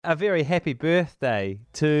A very happy birthday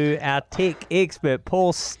to our tech expert,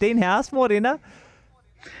 Paul Stenhouse. Morena.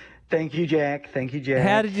 Thank you, Jack. Thank you, Jack.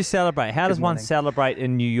 How did you celebrate? How Good does one morning. celebrate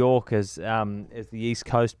in New York as the East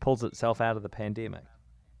Coast pulls itself out of the pandemic?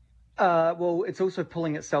 Well, it's also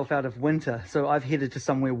pulling itself out of winter, so I've headed to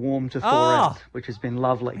somewhere warm to thaw Oh! out, which has been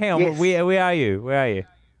lovely. Hang on, Yes. where are you? Where are you?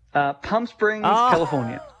 Palm Springs, Oh!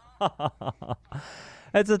 California.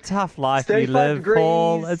 It's a tough life you 35 live,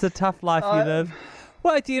 Paul. degrees. It's a tough life you live.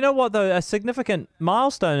 Well, do you know what though? A significant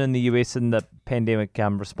milestone in the US in the pandemic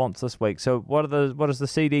response this week. So, what does the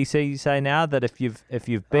CDC say now? That if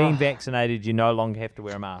you've been vaccinated, you no longer have to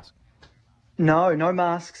wear a mask. No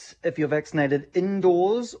masks if you're vaccinated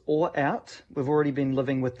indoors or out. We've already been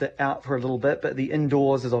living with the out for a little bit, but the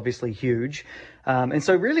indoors is obviously huge. And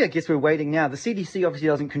so really, I guess we're waiting now. The CDC obviously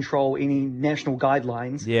doesn't control any national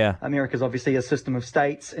guidelines. Yeah. America's obviously a system of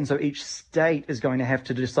states. And so each state is going to have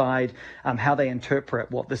to decide how they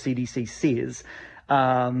interpret what the CDC says.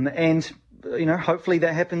 And, hopefully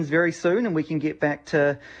that happens very soon and we can get back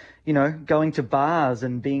to, going to bars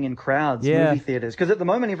and being in crowds, movie theaters. Because at the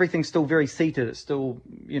moment, everything's still very seated. It's still,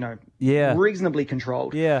 reasonably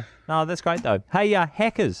controlled. Yeah. No, that's great, though. Hey,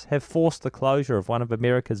 hackers have forced the closure of one of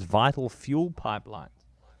America's vital fuel pipelines.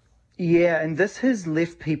 Yeah, and this has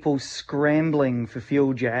left people scrambling for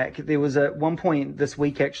fuel, Jack. There was at one point this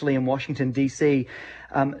week, actually, in Washington, D.C.,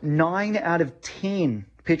 9 out of 10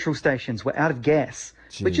 petrol stations were out of gas.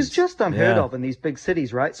 Jeez. Which is just unheard of in these big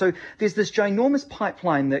cities, right? So there's this ginormous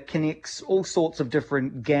pipeline that connects all sorts of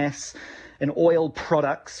different gas and oil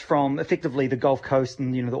products from effectively the Gulf Coast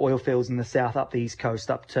and, the oil fields in the south up the East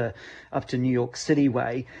Coast up to New York City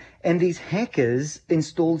way. And these hackers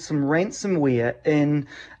installed some ransomware in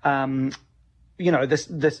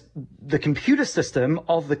the computer system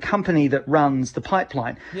of the company that runs the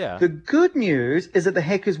pipeline. Yeah. The good news is that the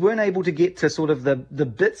hackers weren't able to get to sort of the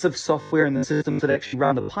bits of software in the systems that actually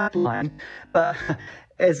run the pipeline. But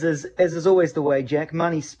as is always the way, Jack,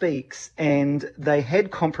 money speaks, and they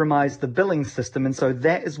had compromised the billing system. And so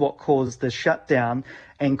that is what caused the shutdown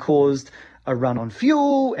and caused a run on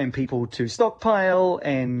fuel and people to stockpile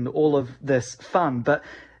and all of this fun. But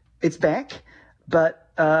it's back. But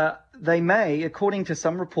they may, according to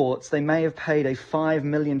some reports, they may have paid a $5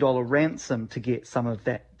 million ransom to get some of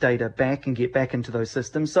that data back and get back into those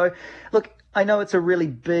systems. So, look, I know it's a really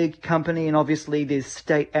big company and obviously there's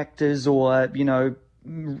state actors or,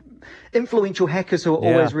 influential hackers who are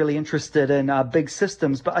always really interested in big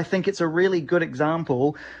systems. But I think it's a really good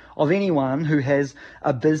example of anyone who has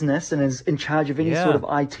a business and is in charge of any sort of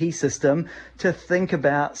IT system to think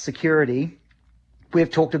about security. We've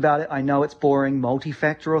talked about it. I know it's boring.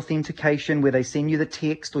 Multi-factor authentication where they send you the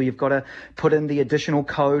text or you've got to put in the additional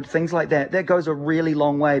code, things like that. That goes a really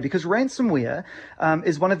long way because ransomware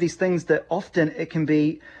is one of these things that often it can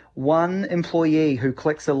be one employee who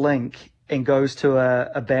clicks a link and goes to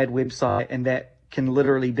a bad website, and that can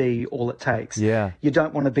literally be all it takes. Yeah. You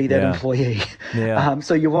don't want to be that employee. Yeah.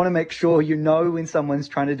 So you want to make sure you know when someone's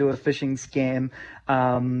trying to do a phishing scam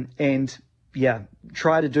and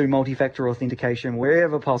try to do multi-factor authentication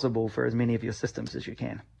wherever possible for as many of your systems as you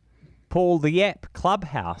can. Paul, the app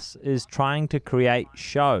Clubhouse is trying to create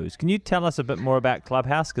shows. Can you tell us a bit more about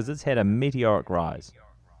Clubhouse? Because it's had a meteoric rise.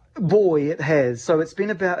 Boy, it has. So it's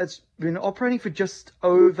been operating for just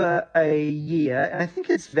over a year, and I think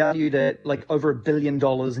it's valued at like over $1 billion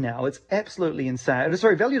now. It's absolutely insane.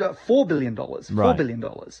 Sorry, valued at $4 billion. $4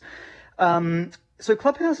 billion. So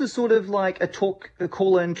Clubhouse is sort of like a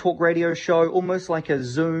call-in talk radio show, almost like a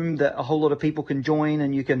Zoom that a whole lot of people can join,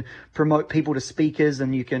 and you can promote people to speakers,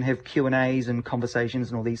 and you can have Q&As and conversations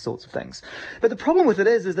and all these sorts of things. But the problem with it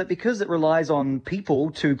is that because it relies on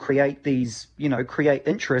people to create these, create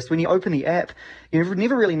interest, when you open the app, you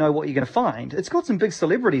never really know what you're going to find. It's got some big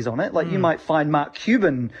celebrities on it. Like you might find Mark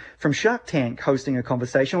Cuban from Shark Tank hosting a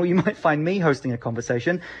conversation, or you might find me hosting a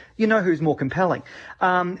conversation. You know who's more compelling.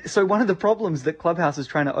 So one of the problems that Clubhouse is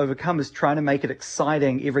trying to overcome is trying to make it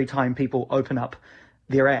exciting every time people open up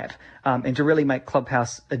their app, and to really make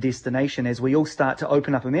Clubhouse a destination as we all start to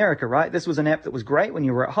open up America, right? This was an app that was great when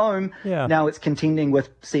you were at home. Yeah. Now it's contending with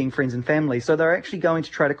seeing friends and family. So they're actually going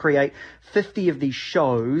to try to create 50 of these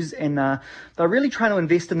shows, and they're really trying to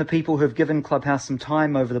invest in the people who have given Clubhouse some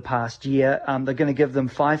time over the past year. They're going to give them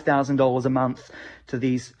 $5,000 a month to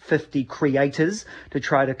these 50 creators to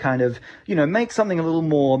try to kind of, make something a little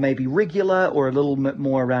more maybe regular or a little bit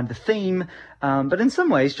more around the theme. But in some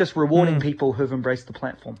ways, just rewarding people who've embraced the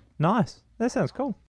platform. Nice. That sounds cool.